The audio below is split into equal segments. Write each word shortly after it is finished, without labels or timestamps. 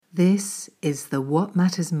This is the What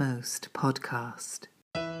Matters Most podcast.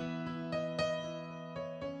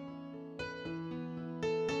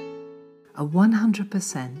 A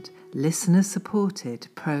 100% listener-supported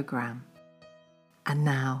program. And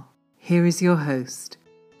now, here is your host,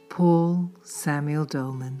 Paul Samuel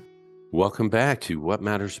Dolman. Welcome back to What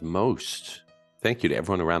Matters Most. Thank you to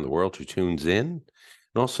everyone around the world who tunes in, and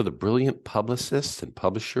also the brilliant publicists and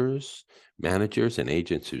publishers, managers and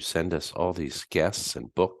agents who send us all these guests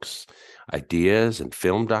and books, ideas and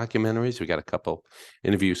film documentaries. We got a couple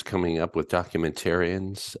interviews coming up with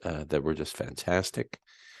documentarians that were just fantastic.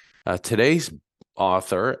 Today's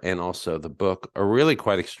author and also the book are really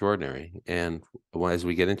quite extraordinary. And as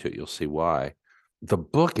we get into it, you'll see why. The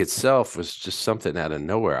book itself was just something out of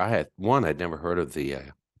nowhere. I'd never heard of the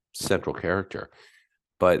central character,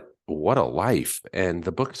 but what a life. And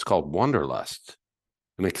the book is called Wanderlust,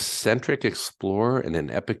 an eccentric explorer in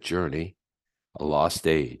an epic journey, a lost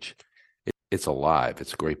age. It's alive.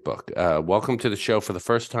 It's a great book. Welcome to the show for the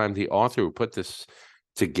first time, the author who put this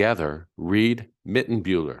together, Reid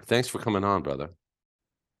Mitenbuler. Thanks for coming on, brother.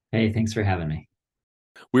 Hey, thanks for having me.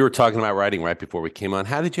 We were talking about writing right before we came on.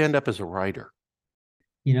 How did you end up as a writer?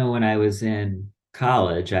 You know, when I was in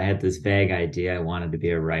college, I had this vague idea I wanted to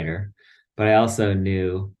be a writer, but I also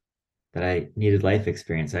knew that I needed life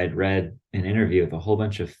experience. I had read an interview with a whole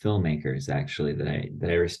bunch of filmmakers, actually, that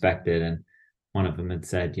I respected, and one of them had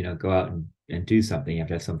said, go out and do something. You have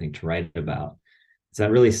to have something to write about. So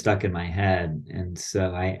that really stuck in my head, and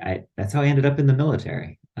so I that's how I ended up in the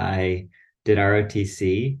military. I did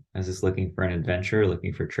ROTC. I was just looking for an adventure,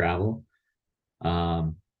 looking for travel.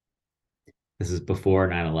 This is before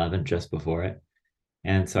 9/11, just before it.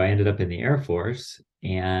 And so I ended up in the Air Force,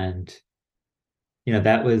 and,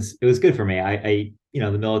 it was good for me. I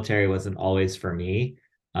the military wasn't always for me,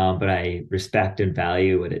 but I respect and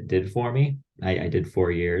value what it did for me. I did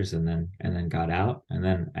 4 years and then got out. And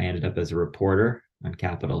then I ended up as a reporter on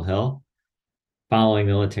Capitol Hill, following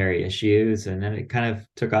military issues. And then it kind of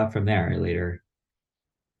took off from there. I later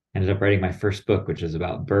ended up writing my first book, which is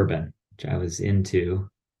about bourbon, which I was into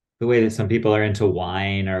the way that some people are into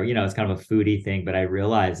wine, or, it's kind of a foodie thing. But I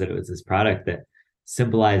realized that it was this product that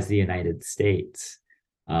symbolized the United States.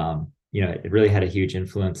 It really had a huge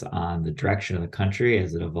influence on the direction of the country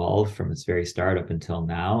as it evolved from its very start up until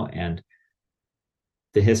now. And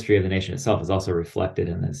the history of the nation itself is also reflected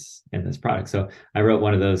in this product. So I wrote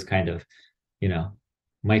one of those kind of,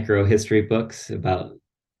 micro history books about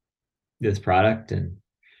this product, and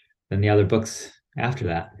then the other books after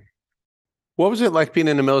that. What was it like being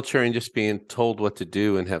in the military and just being told what to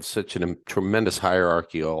do and have such a tremendous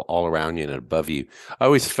hierarchy all around you and above you? I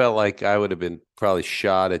always felt like I would have been probably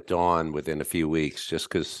shot at dawn within a few weeks, just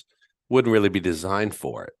because wouldn't really be designed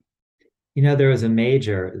for it. There was a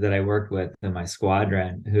major that I worked with in my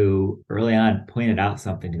squadron who early on pointed out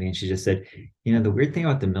something to me, and she just said, the weird thing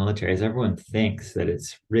about the military is everyone thinks that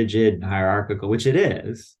it's rigid and hierarchical, which it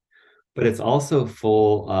is, but it's also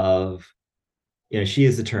full of, she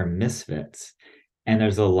used the term misfits. And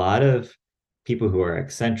there's a lot of people who are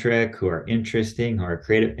eccentric, who are interesting, who are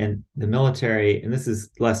creative. And the military, and this is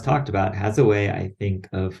less talked about, has a way, I think,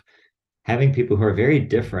 of having people who are very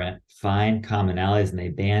different find commonalities and they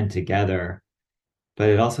band together. But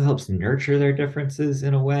it also helps nurture their differences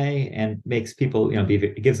in a way and makes people,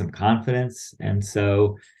 it gives them confidence. And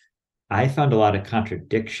so I found a lot of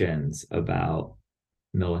contradictions about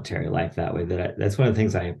military life that way. That's one of the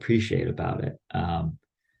things I appreciate about it.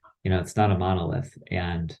 It's not a monolith,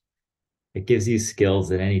 and it gives you skills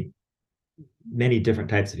that many different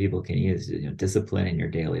types of people can use. Discipline in your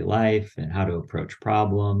daily life and how to approach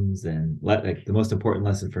problems. And the most important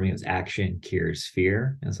lesson for me was action cures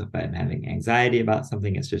fear. And so if I'm having anxiety about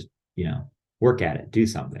something, it's just work at it, do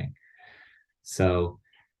something. So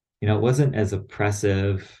it wasn't as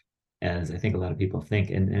oppressive as I think a lot of people think.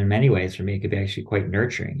 And in many ways, for me, it could be actually quite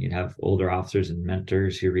nurturing. You'd have older officers and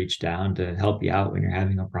mentors who reach down to help you out when you're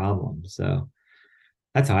having a problem. So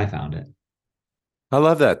that's how I found it. I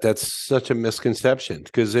love that. That's such a misconception,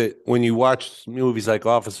 because when you watch movies like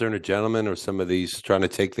Officer and a Gentleman or some of these trying to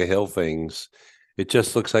take the hill things, it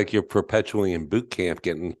just looks like you're perpetually in boot camp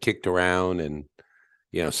getting kicked around and,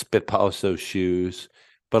 spit polish those shoes.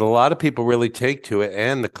 But a lot of people really take to it,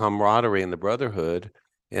 and the camaraderie and the brotherhood.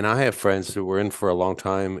 And I have friends who were in for a long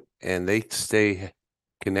time, and they stay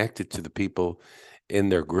connected to the people in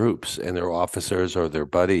their groups and their officers or their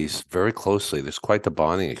buddies very closely. There's quite the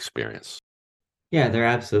bonding experience. Yeah, there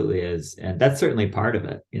absolutely is. And that's certainly part of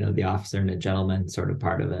it. The officer and a gentleman sort of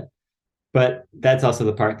part of it. But that's also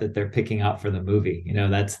the part that they're picking out for the movie.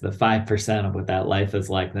 That's the 5% of what that life is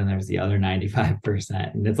like. Then there's the other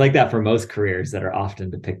 95%. And it's like that for most careers that are often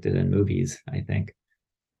depicted in movies, I think.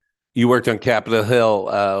 You worked on Capitol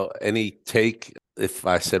Hill. Any take if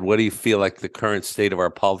I said, what do you feel like the current state of our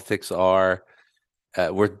politics are?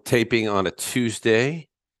 We're taping on a Tuesday,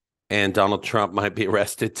 and Donald Trump might be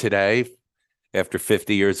arrested today after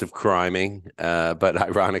 50 years of criming. But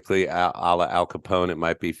ironically, a la Al Capone, it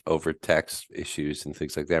might be over tax issues and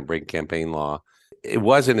things like that, breaking campaign law. It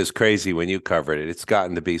wasn't as crazy when you covered it. It's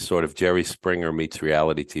gotten to be sort of Jerry Springer meets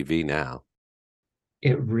reality TV now.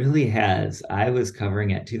 It really has. I was covering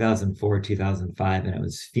it 2004, 2005, and it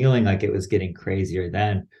was feeling like it was getting crazier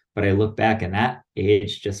then. But I look back and that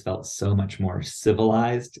age just felt so much more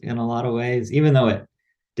civilized in a lot of ways, even though it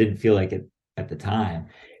didn't feel like it at the time.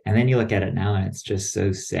 And then you look at it now and it's just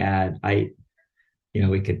so sad.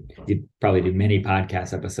 We could probably do many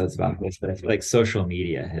podcast episodes about this, but I feel like social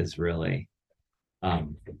media has really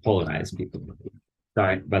polarized people.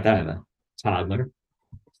 Sorry about that. I have a toddler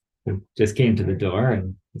who just came to the door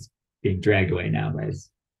and is being dragged away now by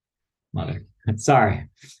his mother. Sorry.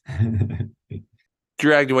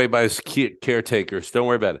 Dragged away by his caretakers. Don't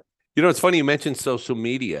worry about it. It's funny you mentioned social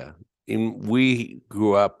media. We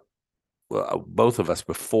grew up, well, both of us,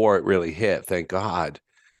 before it really hit. Thank God.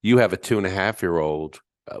 You have a 2.5-year-old.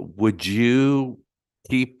 Would you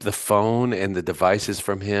keep the phone and the devices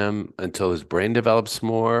from him until his brain develops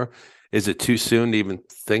more? Is it too soon to even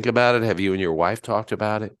think about it? Have you and your wife talked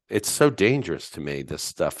about it? It's so dangerous to me, this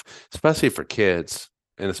stuff, especially for kids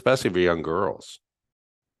and especially for young girls.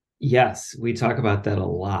 Yes, we talk about that a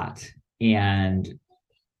lot. And,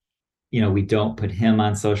 we don't put him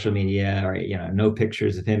on social media or, no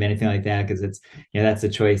pictures of him, anything like that, because it's, that's a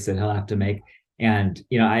choice that he'll have to make. And,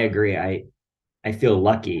 I agree. I feel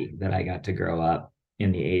lucky that I got to grow up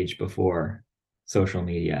in the age before social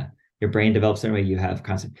media. Your brain develops in a way you have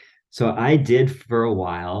constant. So I did for a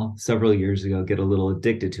while, several years ago, get a little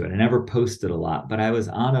addicted to it. I never posted a lot, but I was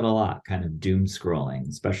on it a lot, kind of doom scrolling,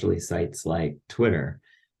 especially sites like Twitter.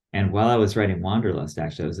 And while I was writing Wanderlust,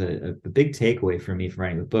 actually, it was a big takeaway for me from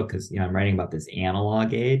writing the book because, I'm writing about this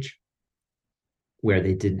analog age where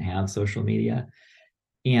they didn't have social media.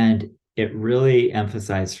 And it really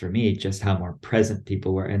emphasized for me just how more present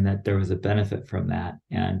people were and that there was a benefit from that.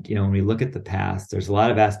 And, when we look at the past, there's a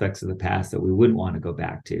lot of aspects of the past that we wouldn't want to go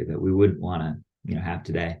back to, that we wouldn't want to, have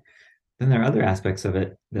today. Then there are other aspects of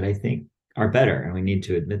it that I think are better, and we need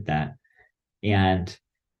to admit that. And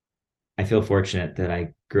I feel fortunate that I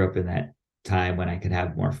grew up in that time when I could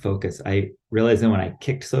have more focus. I realized then when I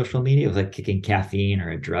kicked social media, it was like kicking caffeine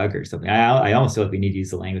or a drug or something. I almost feel like we need to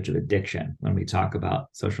use the language of addiction when we talk about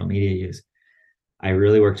social media use. I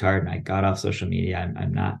really worked hard and I got off social media.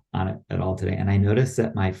 I'm not on it at all today. And I noticed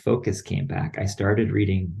that my focus came back. I started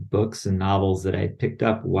reading books and novels that I picked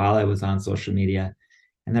up while I was on social media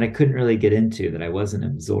and that I couldn't really get into, that I wasn't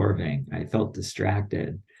absorbing. I felt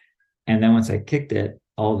distracted. And then once I kicked it,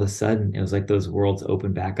 all of a sudden it was like those worlds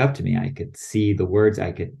opened back up to me. I could see the words.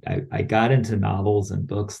 I got into novels and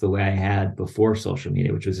books the way I had before social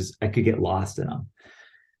media, which was just, I could get lost in them.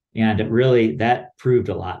 And that proved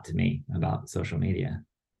a lot to me about social media.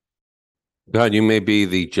 God, you may be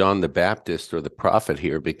the John the Baptist or the prophet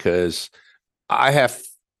here, because I have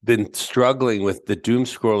been struggling with the doom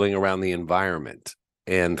scrolling around the environment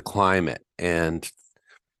and climate. And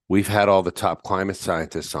we've had all the top climate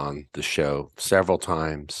scientists on the show several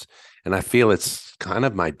times. And I feel it's kind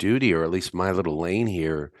of my duty, or at least my little lane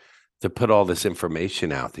here, to put all this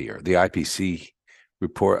information out there. The IPCC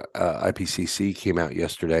came out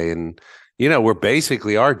yesterday, and we're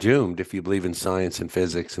basically are doomed if you believe in science and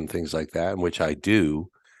physics and things like that, which I do.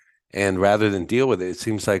 And rather than deal with it, it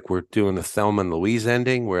seems like we're doing a Thelma and Louise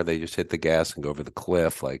ending where they just hit the gas and go over the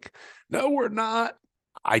cliff. Like, no, we're not.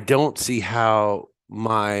 I don't see how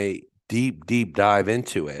my deep dive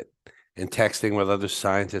into it and texting with other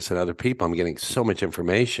scientists and other people, I'm getting so much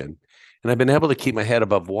information, and I've been able to keep my head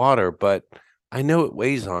above water, but I know it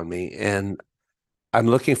weighs on me, and I'm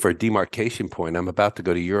looking for a demarcation point. I'm about to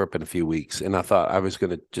go to Europe in a few weeks, and I thought I was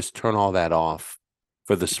going to just turn all that off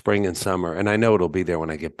for the spring and summer. And I know it'll be there when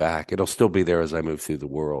I get back. It'll still be there as I move through the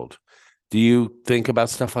world. Do you think about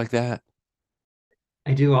stuff like that?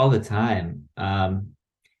 I do all the time.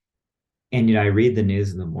 And I read the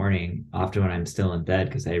news in the morning, often when I'm still in bed,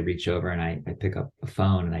 because I reach over and I pick up a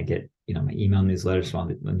phone and I get, my email newsletters from all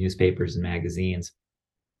the newspapers and magazines.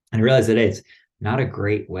 And I realize that it's not a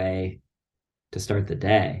great way to start the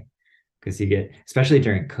day, because you get, especially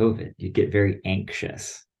during COVID, you get very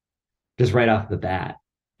anxious just right off the bat.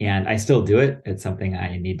 And I still do it. It's something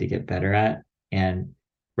I need to get better at. And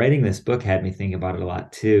writing this book had me think about it a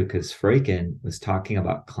lot too, because Freuchen was talking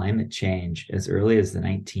about climate change as early as the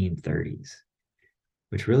 1930s,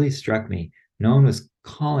 which really struck me. No one was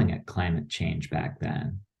calling it climate change back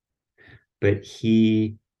then, but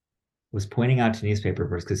he was pointing out to newspaper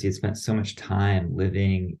reporters, because he had spent so much time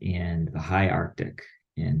living in the high Arctic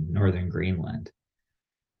in northern Greenland,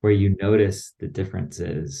 where you notice the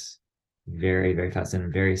differences very, very fast and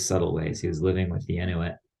in very subtle ways. He was living with the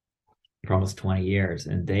Inuit for almost 20 years,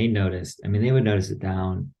 and they noticed, I mean, they would notice it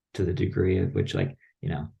down to the degree of which, like,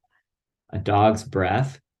 a dog's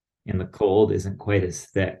breath in the cold isn't quite as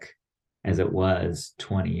thick as it was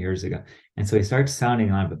 20 years ago. And so he starts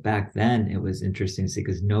sounding on, but back then it was interesting to see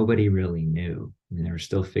because nobody really knew. I mean, they were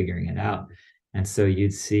still figuring it out. And so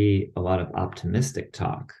you'd see a lot of optimistic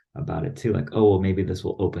talk about it too, like, oh, well, maybe this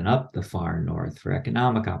will open up the far north for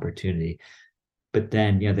economic opportunity. But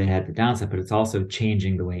then, they had the downside, but it's also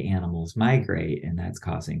changing the way animals migrate, and that's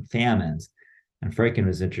causing famines. And Freuchen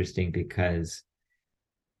was interesting because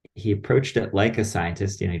he approached it like a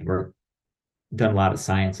scientist. He'd done a lot of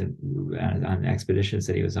science on expeditions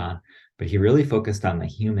that he was on, but he really focused on the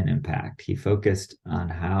human impact. He focused on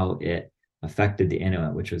how it affected the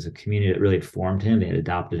Inuit, which was a community that really had formed him. They had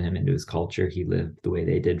adopted him into his culture. He lived the way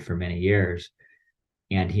they did for many years.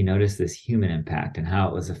 And he noticed this human impact and how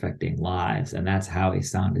it was affecting lives. And that's how he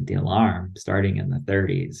sounded the alarm starting in the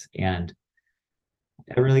 30s. And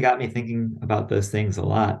it really got me thinking about those things a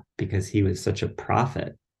lot, because he was such a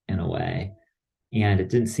prophet in a way. And it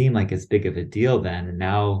didn't seem like as big of a deal then. And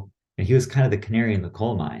now, and he was kind of the canary in the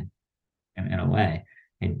coal mine in a way.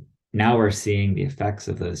 And now we're seeing the effects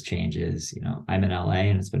of those changes. I'm in LA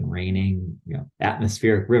and it's been raining,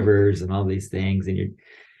 atmospheric rivers and all these things. And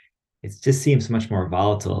it just seems much more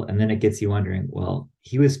volatile. And then it gets you wondering, well,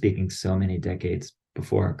 he was speaking so many decades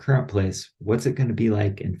before our current place. What's it going to be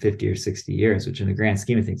like in 50 or 60 years, which in the grand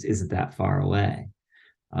scheme of things isn't that far away?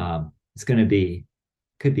 It's going to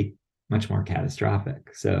could be much more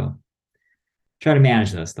catastrophic. So try to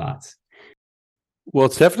manage those thoughts. Well,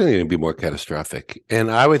 it's definitely going to be more catastrophic. And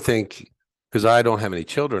I would think, because I don't have any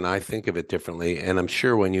children, I think of it differently. And I'm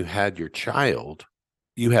sure when you had your child,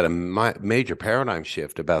 you had a major paradigm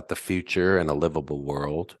shift about the future and a livable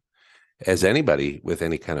world, as anybody with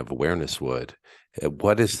any kind of awareness would.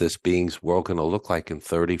 What is this being's world going to look like in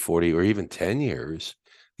 30, 40, or even 10 years?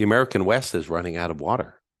 The American West is running out of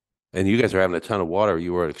water. And you guys are having a ton of water.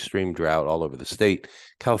 You were at extreme drought all over the state.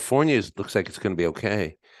 California looks like it's going to be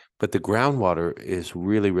okay. But the groundwater is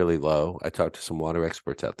really, really low. I talked to some water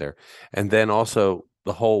experts out there. And then also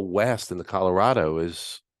the whole West and the Colorado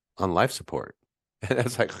is on life support. And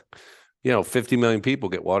that's like, 50 million people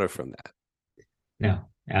get water from that. No,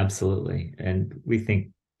 absolutely. And we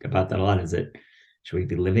think about that a lot. Should we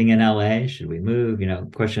be living in LA? Should we move?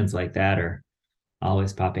 Questions like that are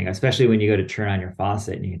always popping, especially when you go to turn on your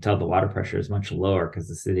faucet and you can tell the water pressure is much lower because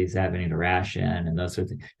the city's having to ration and those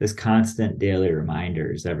sorts of things. This constant daily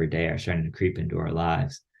reminders every day are starting to creep into our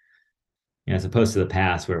lives. As opposed to the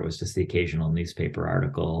past where it was just the occasional newspaper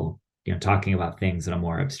article, talking about things in a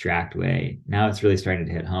more abstract way. Now it's really starting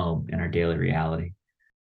to hit home in our daily reality.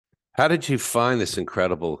 How did you find this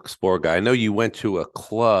incredible explorer guy? I know you went to a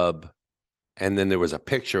club and then there was a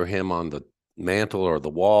picture of him on the mantle or the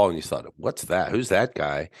wall and you thought, what's that? Who's that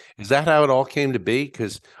guy? Is that how it all came to be?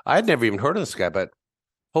 Because I'd never even heard of this guy, but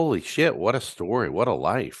holy shit, what a story. What a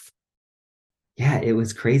life. Yeah, it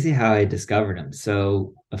was crazy how I discovered him.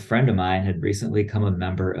 So a friend of mine had recently become a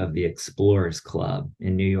member of the Explorers Club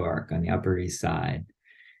in New York on the Upper East Side.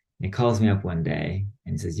 And he calls me up one day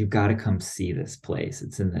and he says, you've got to come see this place.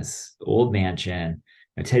 It's in this old mansion.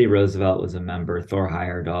 Teddy Roosevelt was a member, Thor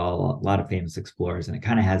Heyerdahl, a lot of famous explorers, and it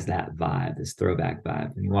kind of has that vibe, this throwback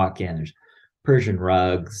vibe. When you walk in, there's Persian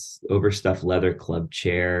rugs, overstuffed leather club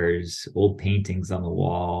chairs, old paintings on the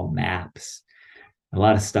wall, maps, a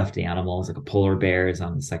lot of stuffed animals, like a polar bear is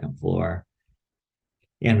on the second floor.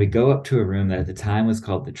 And we go up to a room that at the time was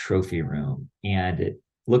called the Trophy Room, and it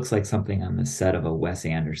looks like something on the set of a Wes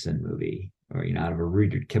Anderson movie or, out of a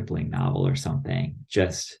Rudyard Kipling novel or something.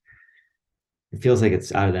 It feels like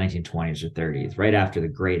it's out of the 1920s or 30s, right after the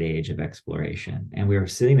great age of exploration. And we were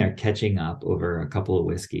sitting there catching up over a couple of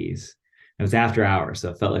whiskeys. It was after hours,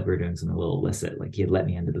 so it felt like we were doing something a little illicit, like he had let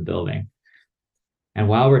me into the building. And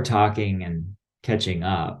while we're talking and catching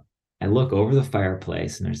up, I look over the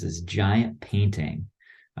fireplace and there's this giant painting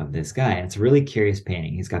of this guy. And it's a really curious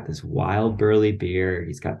painting. He's got this wild burly beard.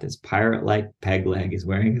 He's got this pirate-like peg leg. He's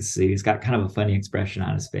wearing a suit. He's got kind of a funny expression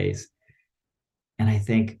on his face. And I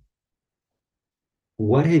think,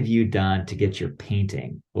 what have you done to get your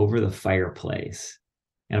painting over the fireplace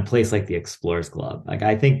in a place like the Explorers Club. Like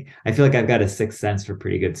I feel like I've got a sixth sense for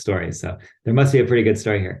pretty good stories. So there must be a pretty good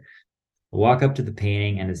story here. I walk up to the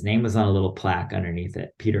painting and his name was on a little plaque underneath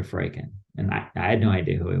it, Peter Freuchen. And I had no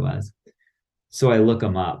idea who he was. So I look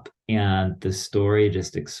him up and the story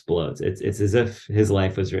just explodes. It's as if his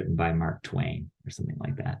life was written by Mark Twain or something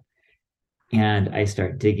like that. And I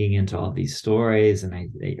start digging into all these stories and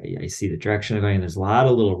I see the direction they're going. There's a lot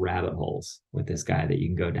of little rabbit holes with this guy that you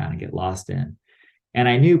can go down and get lost in. And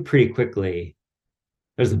I knew pretty quickly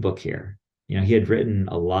there's a book here. He had written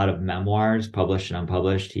a lot of memoirs, published and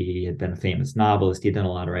unpublished. He had been a famous novelist. He'd done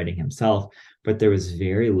a lot of writing himself, but there was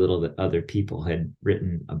very little that other people had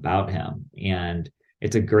written about him. And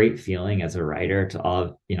it's a great feeling as a writer to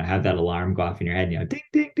all, have that alarm go off in your head, ding,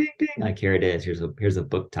 ding, ding, ding. Like, here it is. Here's a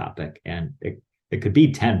book topic. And it could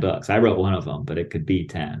be 10 books. I wrote one of them, but it could be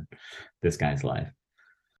 10, this guy's life.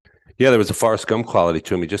 Yeah, there was a Forrest Gump quality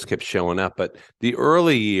to him. He just kept showing up. But the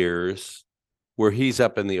early years where he's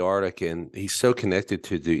up in the Arctic and he's so connected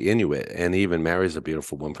to the Inuit and he even marries a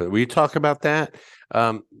beautiful woman. Will you talk about that?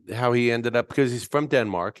 How he ended up, because he's from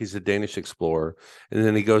Denmark. He's a Danish explorer. And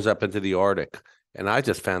then he goes up into the Arctic. And I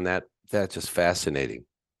just found that just fascinating.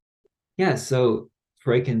 Yeah, so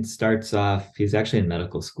Freuchen starts off, he's actually in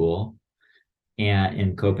medical school and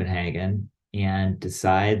in Copenhagen and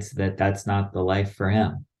decides that that's not the life for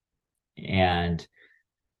him. And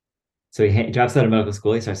so he drops out of medical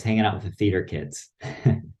school. He starts hanging out with the theater kids.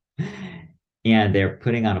 And they're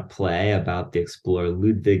putting on a play about the explorer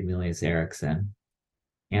Ludwig Milius Erikson.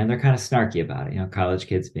 And they're kind of snarky about it, college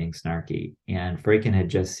kids being snarky. And Freuchen had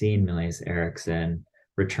just seen Milius Erikson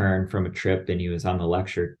return from a trip and he was on the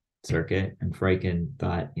lecture circuit. And Freuchen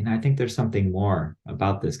thought, I think there's something more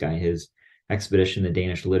about this guy. His expedition, the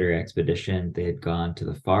Danish literary expedition, they had gone to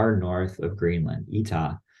the far north of Greenland,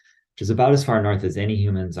 Etah, which is about as far north as any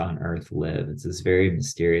humans on Earth live. It's this very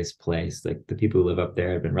mysterious place. Like the people who live up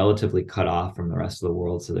there have been relatively cut off from the rest of the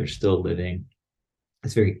world, so they're still living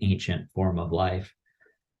this very ancient form of life.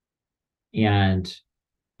 And,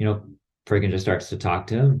 Freuchen just starts to talk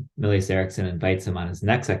to him. Milius Erikson invites him on his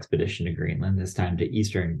next expedition to Greenland, this time to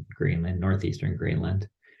eastern Greenland, northeastern Greenland.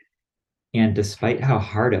 And despite how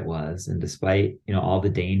hard it was, and despite, all the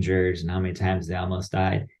dangers and how many times they almost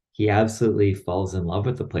died, he absolutely falls in love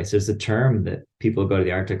with the place. There's a term that people who go to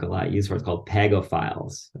the Arctic a lot use for it's called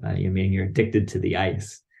pagophiles. Meaning you're addicted to the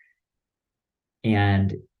ice.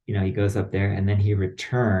 And, he goes up there and then he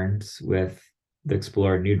returns with the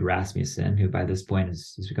explorer Knud Rasmussen, who by this point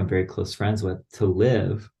has become very close friends with, to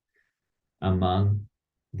live among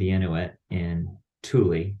the Inuit in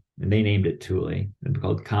Thule. And they named it Thule. It was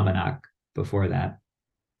called Kamenak before that.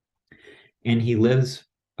 And he lives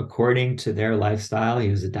according to their lifestyle. He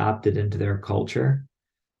was adopted into their culture.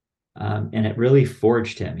 And it really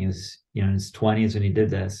forged him. He was, in his 20s when he did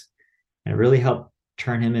this. And it really helped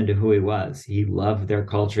turn him into who he was. He loved their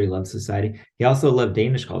culture. He loved society. He also loved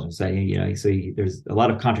Danish culture and society. So there's a lot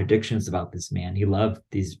of contradictions about this man. He loved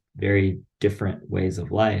these very different ways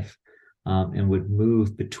of life, and would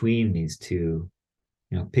move between these two,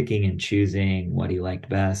 picking and choosing what he liked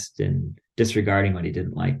best and disregarding what he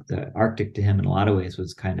didn't like. The Arctic to him in a lot of ways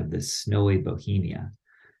was kind of this snowy Bohemia.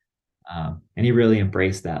 And he really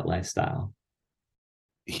embraced that lifestyle.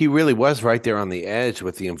 He really was right there on the edge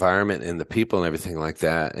with the environment and the people and everything like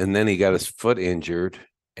that. And then he got his foot injured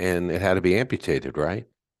and it had to be amputated, right?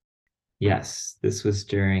 Yes, this was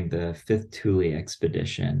during the 5th Thule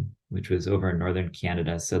expedition, which was over in northern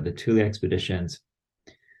Canada. So the Thule expeditions,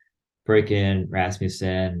 Freuchen,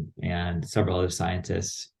 Rasmussen, and several other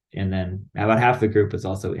scientists, and then about half the group was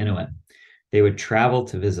also Inuit. They would travel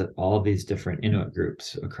to visit all of these different Inuit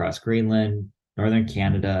groups across Greenland, northern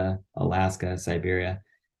Canada, Alaska, Siberia.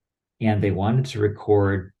 And they wanted to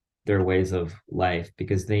record their ways of life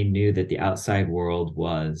because they knew that the outside world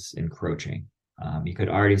was encroaching. You could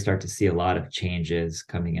already start to see a lot of changes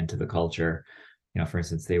coming into the culture. For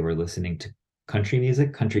instance, they were listening to country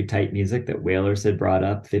music, country type music that whalers had brought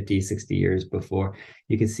up 50, 60 years before.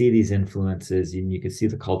 You could see these influences and you could see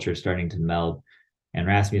the culture starting to meld. And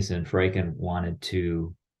Rasmussen and Freuchen wanted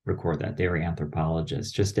to record that. They were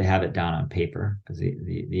anthropologists, just to have it down on paper, because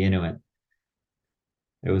the Inuit,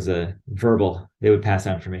 it was a verbal, they would pass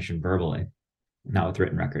down information verbally, not with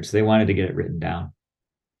written records. So they wanted to get it written down.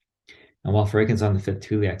 And while Freuchen's on the 5th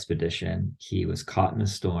Thule expedition, he was caught in a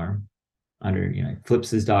storm he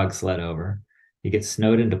flips his dog sled over. He gets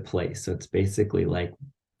snowed into place. So it's basically like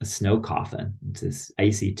a snow coffin. It's this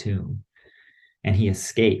icy tomb. And he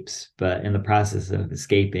escapes, but in the process of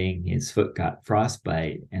escaping, his foot got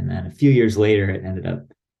frostbite. And then a few years later, it ended up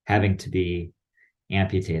having to be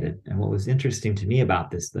amputated. And what was interesting to me about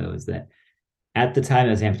this, though, is that At the time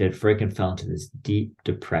it was amputated, Freuchen fell into this deep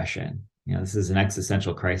depression. This is an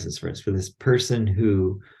existential crisis for us. For this person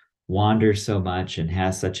who wanders so much and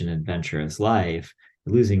has such an adventurous life,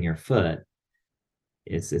 losing your foot,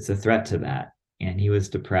 it's a threat to that. And he was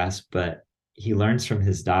depressed, but he learns from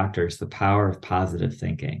his doctors the power of positive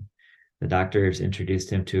thinking. The doctors introduced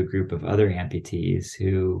him to a group of other amputees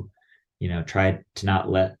who, tried to not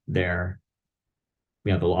let their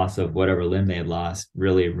the loss of whatever limb they had lost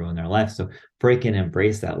really ruined their life. So Freuchen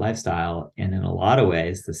embraced that lifestyle. And in a lot of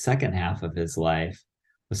ways, the second half of his life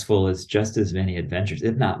was full of just as many adventures,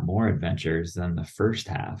 if not more adventures than the first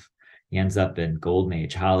half. He ends up in Golden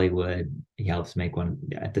Age Hollywood. He helps make one,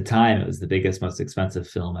 at the time, it was the biggest, most expensive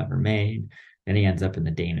film ever made. Then he ends up in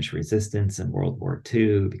the Danish resistance in World War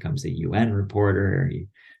II, becomes a UN reporter. He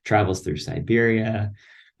travels through Siberia,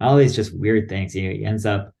 all these just weird things. He ends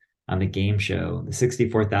up on the game show, the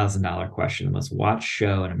 $64,000 question, the most watched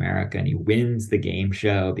show in America, and he wins the game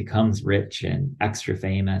show, becomes rich and extra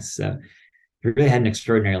famous. So he really had an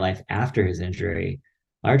extraordinary life after his injury,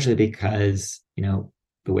 largely because,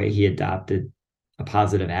 the way he adopted a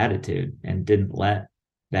positive attitude and didn't let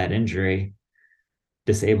that injury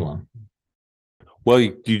disable him. Well,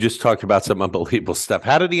 you just talked about some unbelievable stuff.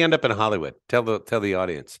 How did he end up in Hollywood? Tell the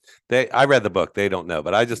audience. I read the book. They don't know,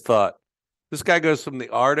 but I just thought this guy goes from the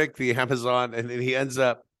Arctic, the Amazon, and then he ends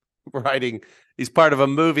up writing. He's part of a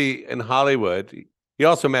movie in Hollywood. He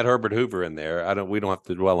also met Herbert Hoover in there. We don't have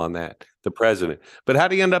to dwell on that, the president. But how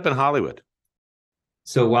did he end up in Hollywood?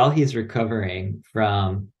 So while he's recovering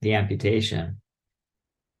from the amputation,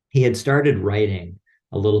 he had started writing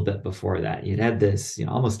a little bit before that. He'd had this,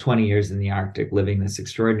 almost 20 years in the Arctic, living this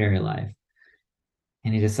extraordinary life.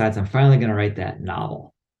 And he decides, I'm finally going to write that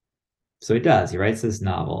novel. So he does. He writes this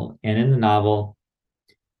novel. And in the novel,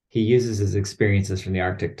 he uses his experiences from the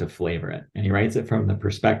Arctic to flavor it. And he writes it from the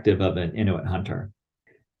perspective of an Inuit hunter.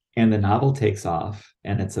 And the novel takes off,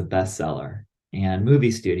 and it's a bestseller. And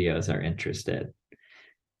movie studios are interested.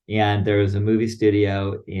 And there was a movie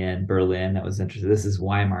studio in Berlin that was interested. This is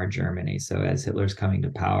Weimar, Germany. So as Hitler's coming to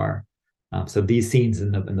power. So these scenes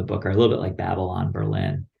in the book are a little bit like Babylon,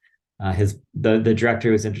 Berlin. The director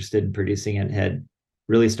who was interested in producing it had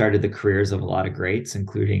really started the careers of a lot of greats,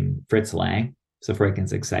 including Fritz Lang. So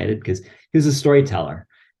Freuchen's excited because he was a storyteller.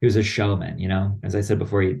 He was a showman, As I said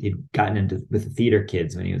before, he'd gotten into with the theater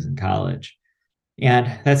kids when he was in college.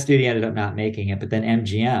 And that studio ended up not making it. But then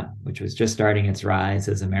MGM, which was just starting its rise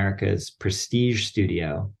as America's prestige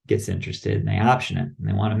studio, gets interested and they option it and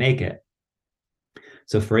they want to make it.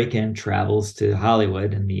 So Freuchen travels to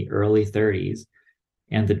Hollywood in the early 30s.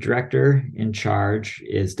 And the director in charge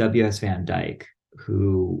is W.S. Van Dyke,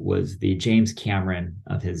 who was the James Cameron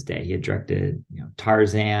of his day. He had directed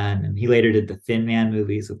Tarzan, and he later did the Thin Man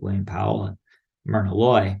movies with William Powell and Myrna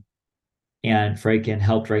Loy. And Freuchen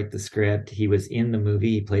helped write the script. He was in the movie.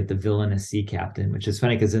 He played the villainous sea captain, which is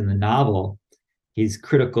funny because in the novel, he's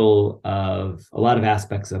critical of a lot of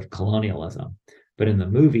aspects of colonialism. But in the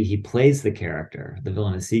movie, he plays the character, the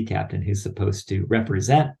villainous sea captain, who's supposed to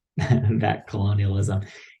represent that colonialism.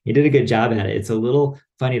 He did a good job at it. It's a little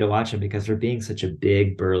funny to watch him because for being such a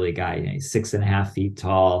big, burly guy, he's 6.5 feet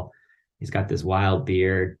tall. He's got this wild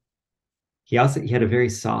beard. He had a very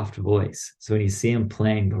soft voice. So when you see him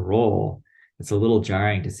playing the role, it's a little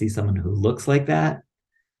jarring to see someone who looks like that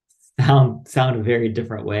sound a very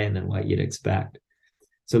different way than what you'd expect.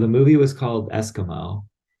 So the movie was called Eskimo.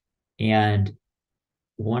 And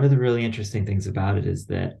one of the really interesting things about it is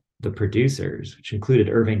that the producers, which included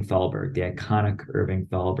Irving Thalberg, the iconic Irving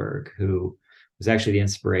Thalberg, who was actually the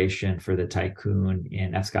inspiration for the tycoon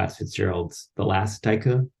in F. Scott Fitzgerald's The Last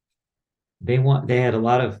Tycoon, they had a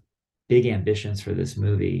lot of big ambitions for this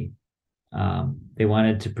movie. They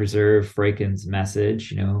wanted to preserve Freuchen's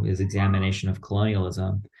message, his examination of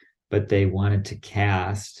colonialism, but they wanted to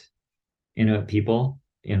cast Inuit people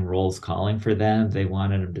in roles calling for them. They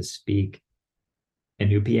wanted them to speak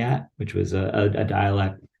Inupiat, which was a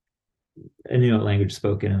dialect, an Inuit language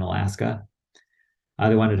spoken in Alaska.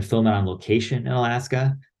 They wanted to film it on location in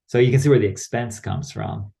Alaska. So you can see where the expense comes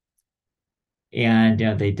from. And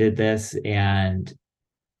they did this, and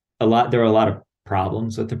there were a lot of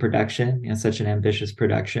problems with the production, such an ambitious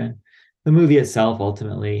production. The movie itself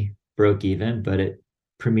ultimately broke even, but it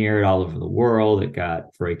premiered all over the world. It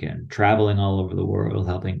got Freuchen traveling all over the world,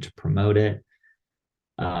 helping to promote it.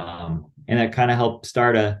 And that kind of helped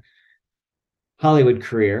start a Hollywood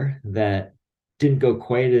career that didn't go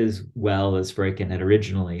quite as well as Freuchen had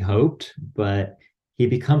originally hoped, but he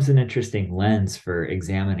becomes an interesting lens for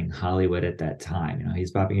examining Hollywood at that time.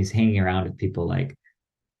 He's hanging around with people like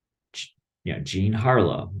Jean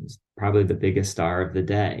Harlow is probably the biggest star of the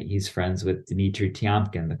day. He's friends with Dmitri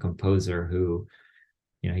Tiomkin, the composer who,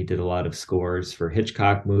 he did a lot of scores for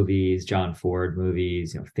Hitchcock movies, John Ford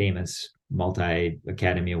movies, famous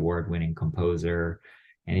multi-Academy Award winning composer.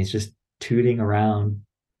 And he's just tooting around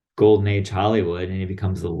golden age Hollywood, and he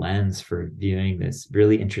becomes the lens for viewing this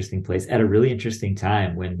really interesting place at a really interesting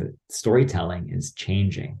time when the storytelling is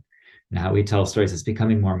changing. And how we tell stories is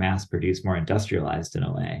becoming more mass produced, more industrialized in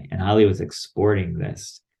a way. And Hollywood's exporting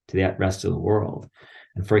this to the rest of the world.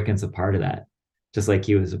 And Freuchen's a part of that, just like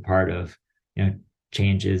he was a part of,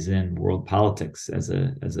 changes in world politics as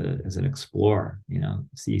an explorer.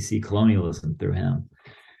 So you see colonialism through him,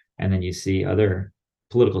 and then you see other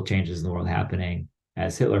political changes in the world happening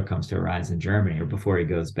as Hitler comes to rise in Germany, or before he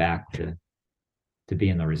goes back to be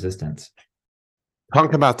in the resistance.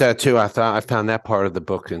 Talk about that too. I found that part of the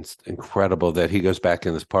book incredible, that he goes back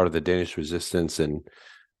in as part of the Danish resistance and,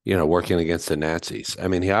 working against the Nazis. I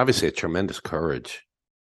mean, he obviously had tremendous courage.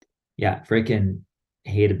 Yeah, Freuchen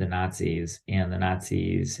hated the Nazis, and the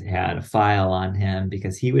Nazis had a file on him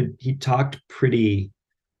because he talked pretty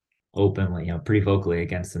openly, pretty vocally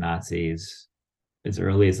against the Nazis as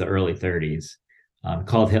early as the early 30s.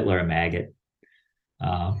 Called Hitler a maggot,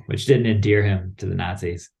 which didn't endear him to the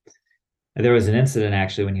Nazis. And there was an incident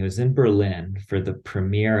actually when he was in Berlin for the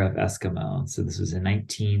premiere of Eskimo. So this was in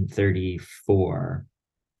 1934.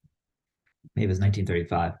 Maybe it was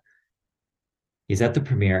 1935. He's at the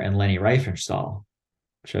premiere, and Leni Riefenstahl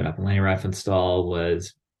showed up. And Leni Riefenstahl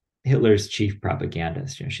was Hitler's chief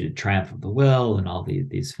propagandist. She did Triumph of the Will and all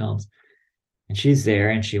these films. And she's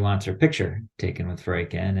there, and she wants her picture taken with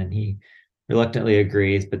Freuchen, and he reluctantly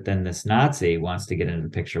agrees. But then this Nazi wants to get into the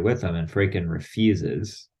picture with him, and Freuchen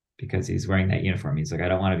refuses because he's wearing that uniform. He's like, I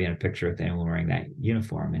don't want to be in a picture with anyone wearing that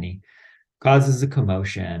uniform. And he causes a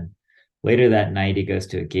commotion. Later that night, he goes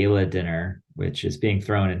to a gala dinner, which is being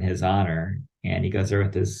thrown in his honor. And he goes there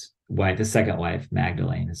with his wife, his second wife,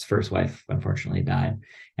 Magdalene. His first wife, unfortunately, died.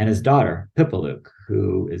 And his daughter, Pipaluk,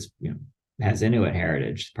 who is, has Inuit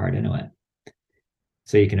heritage, part Inuit.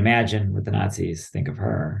 So you can imagine what the Nazis think of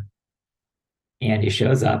her. And he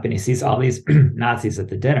shows up and he sees all these Nazis at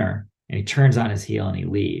the dinner, and he turns on his heel and he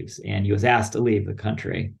leaves. And he was asked to leave the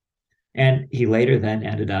country. And he later then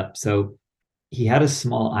ended up, so he had a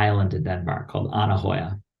small island in Denmark called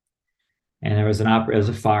Anahoya. And there was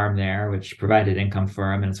a farm there, which provided income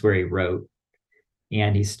for him, and it's where he wrote.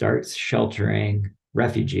 And he starts sheltering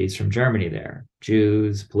refugees from Germany there,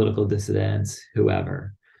 Jews, political dissidents,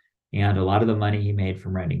 whoever. And a lot of the money he made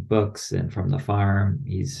from writing books and from the farm,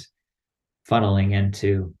 he's funneling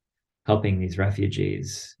into helping these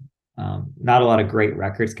refugees. Not a lot of great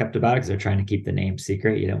records kept about it because they're trying to keep the name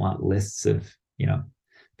secret. You don't want lists of,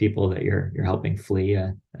 people that you're helping flee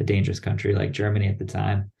a dangerous country like Germany at the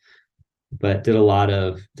time. But did a lot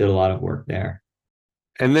of work there.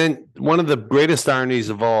 And then one of the greatest ironies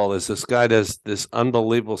of all is this guy does this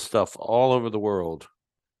unbelievable stuff all over the world,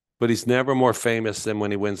 but he's never more famous than when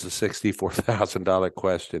he wins the $64,000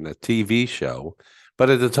 question, a TV show. But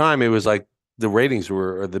at the time, it was like the ratings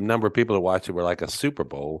were, or the number of people that watched it were like a Super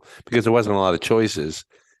Bowl because there wasn't a lot of choices.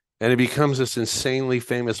 And he becomes this insanely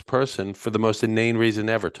famous person for the most inane reason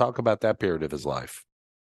ever. Talk about that period of his life.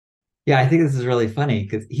 Yeah, I think this is really funny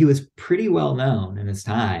because he was pretty well known in his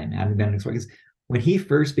time, having been an explorer. Because when he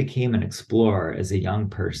first became an explorer as a young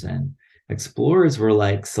person, explorers were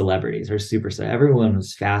like celebrities or superstars. Everyone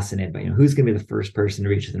was fascinated by, who's going to be the first person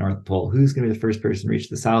to reach the North Pole? Who's going to be the first person to reach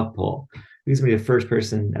the South Pole? Who's going to be the first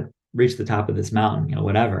person to reach the top of this mountain?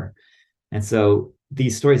 Whatever. And so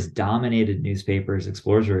these stories dominated newspapers.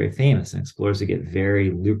 Explorers were very famous, and explorers would get very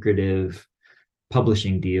lucrative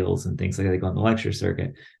publishing deals and things like that. They go on the lecture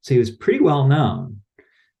circuit. So he was pretty well known.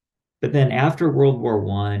 But then after World War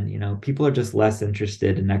I, people are just less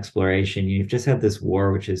interested in exploration. You've just had this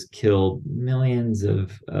war which has killed millions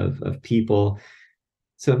of people.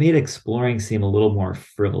 So it made exploring seem a little more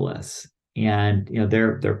frivolous. And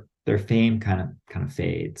their fame kind of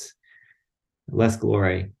fades. Less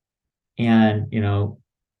glory. And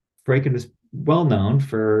Freuchen was well known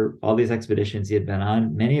for all these expeditions he had been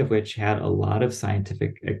on, many of which had a lot of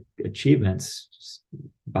scientific achievements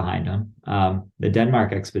behind them. The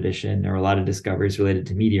Denmark expedition, there were a lot of discoveries related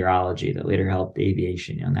to meteorology that later helped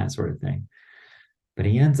aviation and that sort of thing. But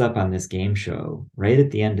he ends up on this game show right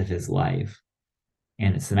at the end of his life.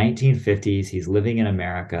 And it's the 1950s. He's living in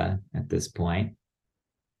America at this point.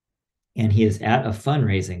 And he is at a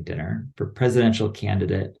fundraising dinner for presidential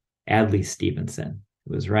candidate Adlai Stevenson,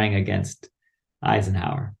 who was running against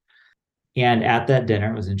Eisenhower. And at that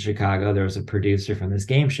dinner, it was in Chicago, there was a producer from this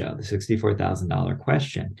game show, the $64,000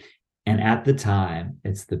 question. And at the time,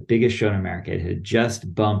 it's the biggest show in America. It had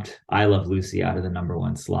just bumped I Love Lucy out of the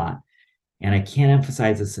 #1 slot. And I can't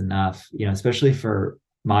emphasize this enough, especially for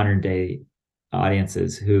modern day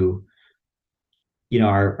audiences who,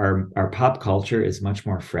 our pop culture is much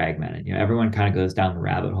more fragmented. Everyone kind of goes down the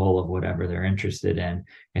rabbit hole of whatever they're interested in.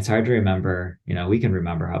 It's hard to remember, we can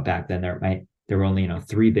remember how back then there were only,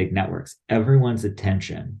 3 big networks. Everyone's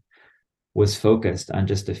attention was focused on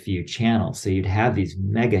just a few channels. So you'd have these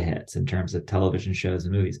mega hits in terms of television shows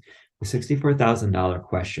and movies. The $64,000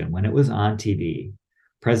 question, when it was on TV,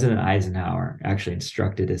 President Eisenhower actually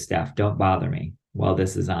instructed his staff, don't bother me while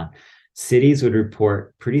this is on. Cities would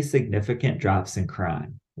report pretty significant drops in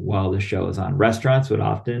crime while the show is on. Restaurants would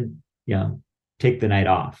often, take the night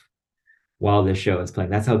off while this show is playing.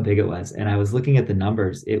 That's how big it was. And I was looking at the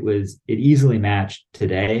numbers. It easily matched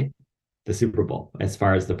today the Super Bowl as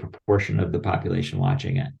far as the proportion of the population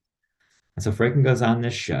watching it. And so Freuchen goes on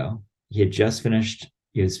this show. He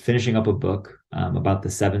was finishing up a book about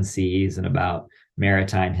the 7 seas and about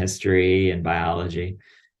maritime history and biology.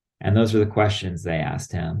 And those were the questions they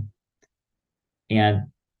asked him. And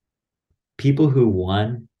people who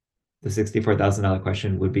won the $64,000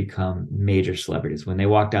 question would become major celebrities. When they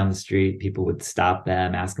walked down the street, people would stop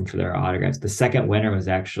them, ask them for their autographs. The second winner was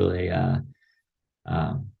actually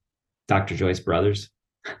Dr. Joyce Brothers,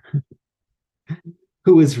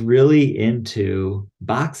 who was really into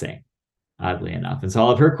boxing, oddly enough. And so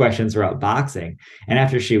all of her questions were about boxing. And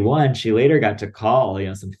after she won, she later got to call,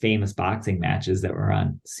 some famous boxing matches that were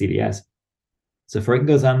on CBS. So Freuchen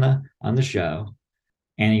goes on the show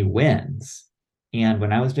and he wins. And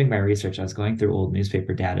when I was doing my research, I was going through old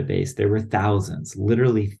newspaper database. There were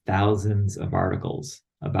literally thousands of articles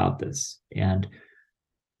about this. And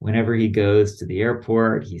whenever he goes to the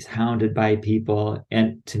airport, he's hounded by people.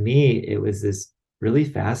 And to me, it was this really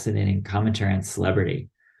fascinating commentary on celebrity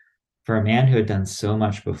for a man who had done so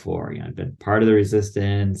much before, been part of the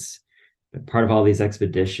resistance, been part of all these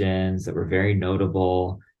expeditions that were very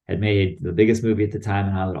notable, had made the biggest movie at the time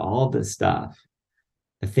and all of this stuff.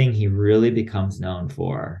 The thing he really becomes known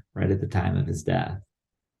for right at the time of his death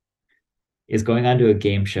is going on to a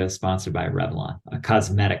game show sponsored by Revlon, a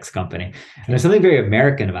cosmetics company. And there's something very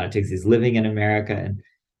American about it too, because he's living in America. And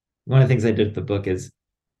one of the things I did with the book is,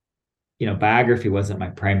 biography wasn't my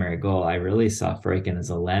primary goal. I really saw Freuchen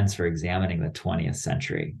as a lens for examining the 20th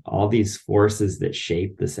century. All these forces that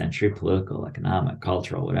shaped the century, political, economic,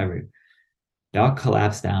 cultural, whatever, they all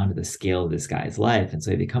collapse down to the scale of this guy's life. And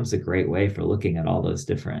so it becomes a great way for looking at all those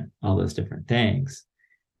different things.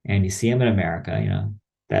 And you see him in America,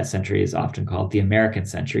 that century is often called the American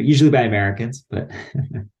century, usually by Americans, but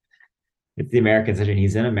it's the American century. And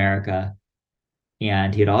he's in America.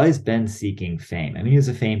 And he had always been seeking fame. I mean, he was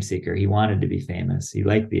a fame seeker. He wanted to be famous. He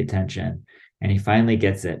liked the attention. And he finally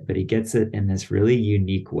gets it. But he gets it in this really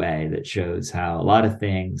unique way that shows how a lot of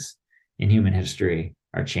things in human history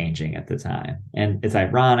are changing at the time. And it's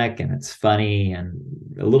ironic and it's funny and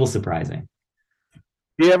a little surprising.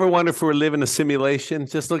 Do you ever wonder if we're living a simulation?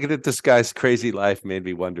 Just looking at this guy's crazy life made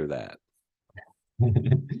me wonder that.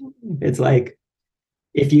 It's like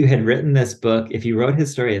if you had written this book, if you wrote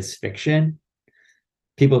his story as fiction,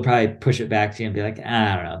 people would probably push it back to you and be like,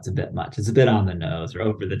 I don't know, it's a bit much. It's a bit on the nose or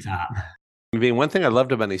over the top. I mean, one thing I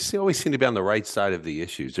loved about him, he always seemed to be on the right side of the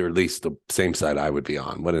issues, or at least the same side I would be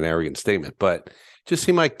on. What an arrogant statement. But just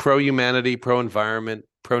seemed like pro-humanity, pro-environment,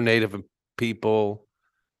 pro-native people,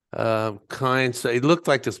 kind. So he looked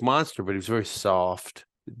like this monster, but he was very soft.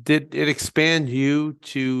 Did it expand you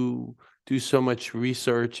to do so much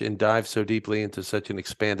research and dive so deeply into such an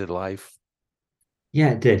expanded life?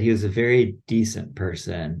 Yeah, it did. He was a very decent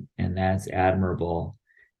person, and that's admirable.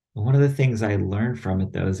 But one of the things I learned from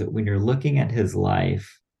it, though, is that when you're looking at his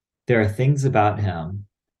life, there are things about him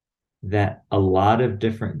that a lot of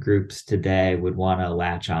different groups today would want to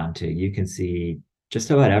latch onto. You can see just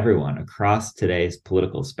about everyone across today's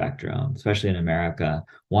political spectrum, especially in America,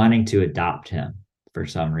 wanting to adopt him for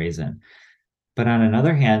some reason. But on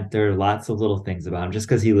another hand, there are lots of little things about him, just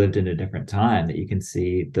because he lived in a different time, that you can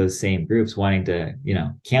see those same groups wanting to,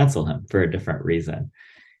 cancel him for a different reason.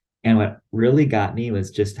 And what really got me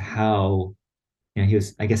was just how, he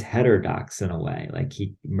was, I guess, heterodox in a way. Like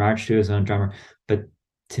he marched to his own drummer. But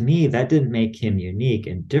to me, that didn't make him unique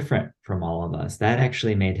and different from all of us. That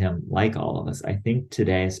actually made him like all of us. I think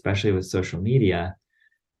today, especially with social media,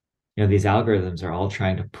 these algorithms are all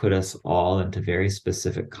trying to put us all into very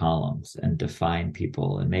specific columns and define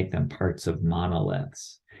people and make them parts of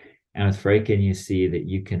monoliths. And with Freuchen, you see that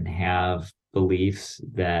you can have beliefs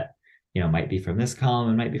that might be from this column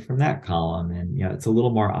and might be from that column. And, it's a little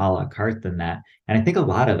more a la carte than that. And I think a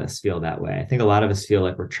lot of us feel that way. I think a lot of us feel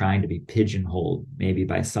like we're trying to be pigeonholed maybe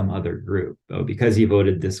by some other group. Oh, because you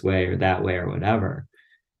voted this way or that way or whatever.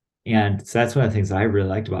 And so that's one of the things that I really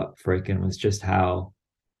liked about Freuchen was just how,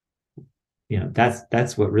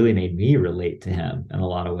 that's what really made me relate to him in a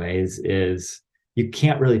lot of ways is you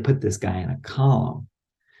can't really put this guy in a column.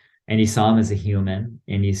 And you saw him as a human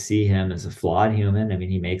and you see him as a flawed human. I mean,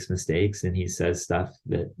 he makes mistakes and he says stuff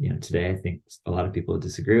that, today I think a lot of people would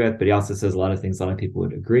disagree with, but he also says a lot of things a lot of people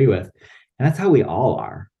would agree with. And that's how we all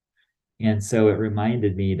are. And so it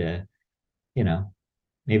reminded me to,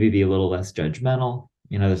 maybe be a little less judgmental.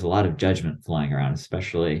 There's a lot of judgment flying around,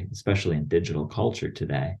 especially in digital culture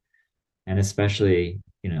today. And especially,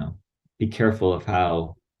 be careful of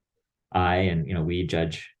how I and, we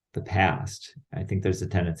judge the past. I think there's a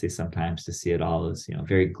tendency sometimes to see it all as,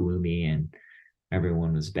 very gloomy and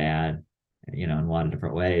everyone was bad, in a lot of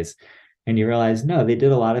different ways. And you realize, no, they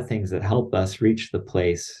did a lot of things that helped us reach the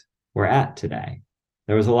place we're at today.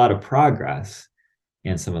 There was a lot of progress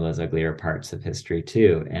in some of those uglier parts of history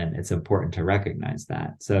too. And it's important to recognize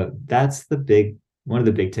that. So that's one of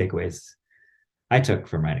the big takeaways I took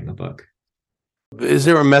from writing the book. Is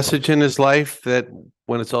there a message in his life that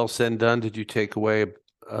when it's all said and done, did you take away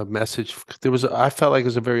a message? I felt like it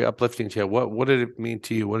was a very uplifting tale. What did it mean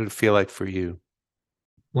to you? What did it feel like for you?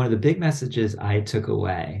 One of the big messages I took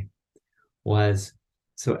away was,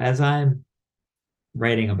 so as I'm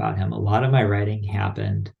writing about him, a lot of my writing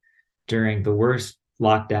happened during the worst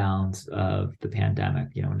lockdowns of the pandemic,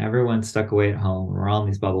 when everyone's stuck away at home, we're all in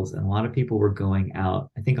these bubbles, and a lot of people were going out,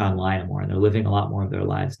 I think, online more, and they're living a lot more of their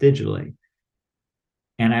lives digitally.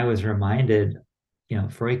 And I was reminded,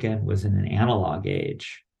 Freuchen was in an analog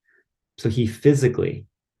age. So he physically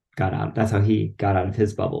got out. That's how he got out of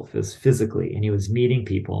his bubble, was physically. And he was meeting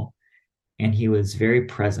people and he was very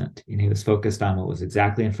present and he was focused on what was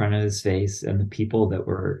exactly in front of his face and the people that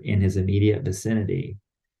were in his immediate vicinity.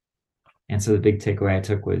 And so the big takeaway I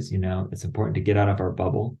took was, it's important to get out of our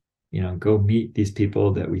bubble, go meet these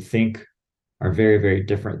people that we think are very, very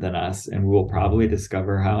different than us. And we'll probably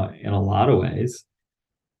discover how, in a lot of ways,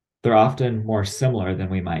 they're often more similar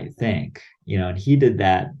than we might think, and he did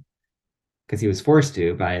that because he was forced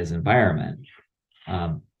to by his environment.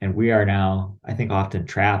 And we are now, I think, often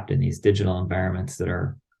trapped in these digital environments that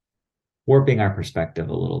are warping our perspective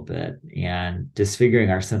a little bit and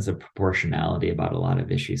disfiguring our sense of proportionality about a lot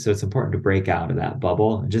of issues. So it's important to break out of that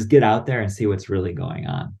bubble and just get out there and see what's really going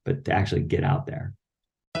on, but to actually get out there.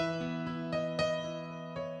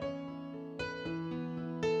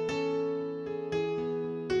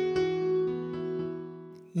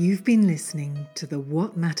 You've been listening to the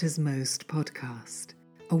What Matters Most podcast,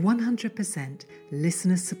 a 100%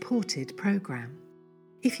 listener-supported program.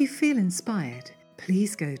 If you feel inspired,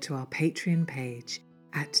 please go to our Patreon page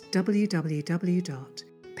at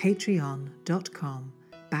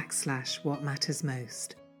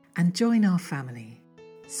www.patreon.com/whatmattersmost and join our family.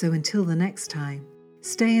 So until the next time,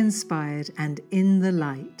 stay inspired and in the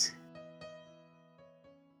light.